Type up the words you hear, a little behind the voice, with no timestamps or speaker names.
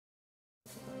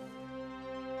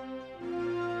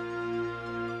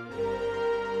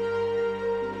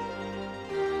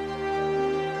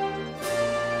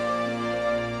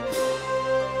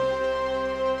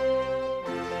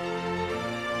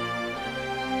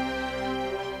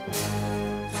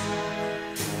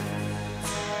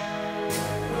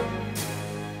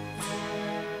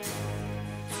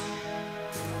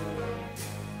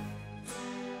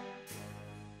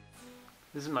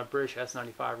This is my British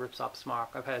S95 ripstop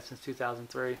smock. I've had it since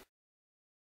 2003.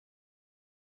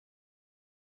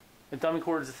 The dummy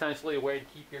cord is essentially a way to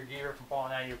keep your gear from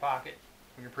falling out of your pocket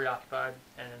when you're preoccupied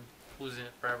and losing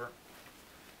it forever.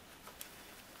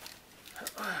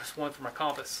 Just one for my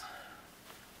compass.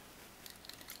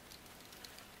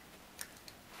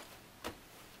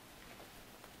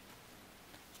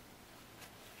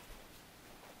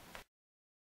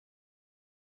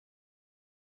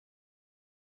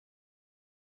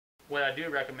 What I do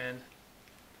recommend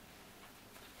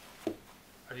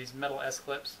are these metal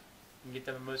S-clips. You can get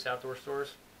them in most outdoor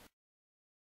stores.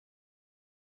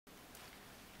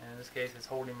 And in this case, it's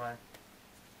holding my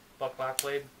buck lock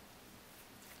blade.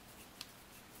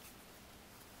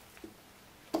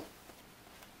 These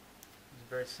are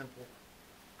very simple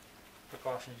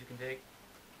precautions you can take.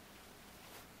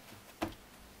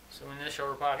 So in this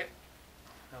shoulder pocket,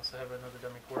 I also have another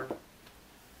dummy cord.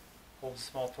 Holds a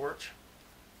small torch.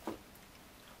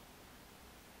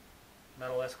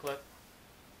 Metal S-clip.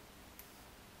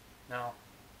 Now,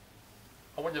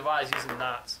 I wouldn't advise using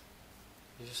knots.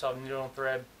 Use yourself a needle and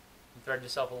thread and thread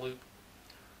yourself a loop.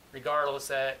 Regardless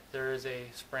that there is a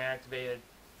spring activated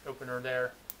opener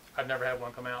there, I've never had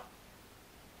one come out.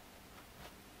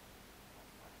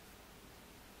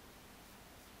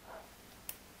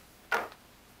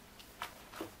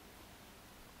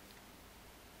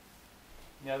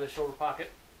 In the other shoulder pocket,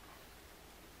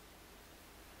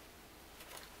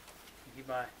 keep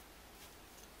my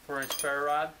 4-inch ferro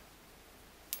rod.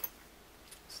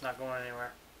 It's not going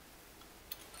anywhere.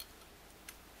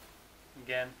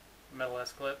 Again, metal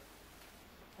S-clip.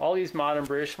 All these modern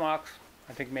British smocks,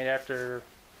 I think made after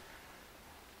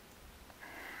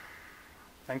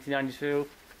 1992,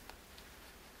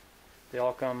 they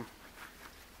all come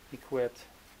equipped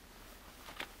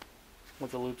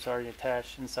with the loops already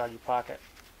attached inside your pocket.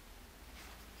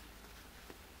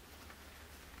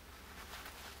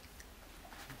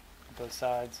 Both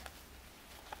sides.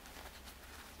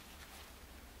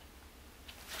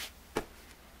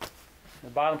 The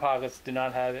bottom pockets do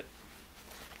not have it,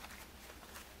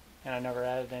 and I never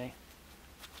added any.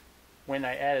 When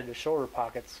I added the shoulder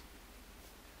pockets,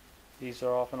 these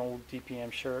are off an old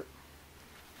DPM shirt.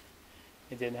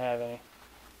 It didn't have any.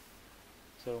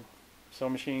 So,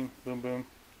 sewing machine, boom boom,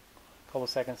 a couple of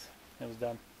seconds, and it was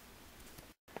done.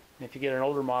 And if you get an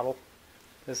older model,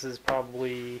 this is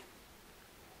probably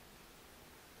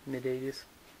mid-80s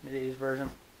version.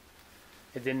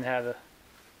 It didn't have the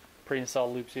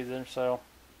pre-installed loops either, so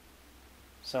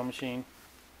sewing machine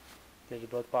did to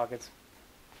both pockets,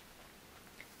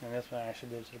 and this one actually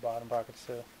did to the bottom pockets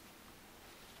too,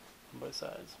 on both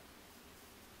sides.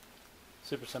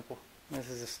 Super simple. This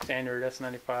is a standard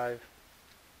S95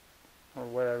 or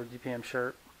whatever DPM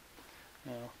shirt.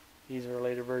 You know, these are a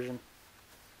later version,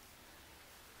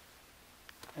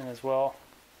 and as well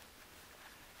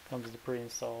comes with the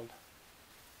pre-installed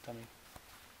dummy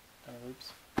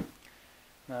loops.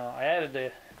 Now I added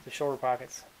the shoulder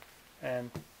pockets,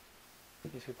 and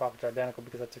these two pockets are identical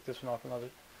because I took this one off another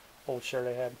old shirt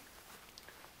I had.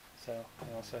 So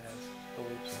it also has the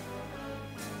loops.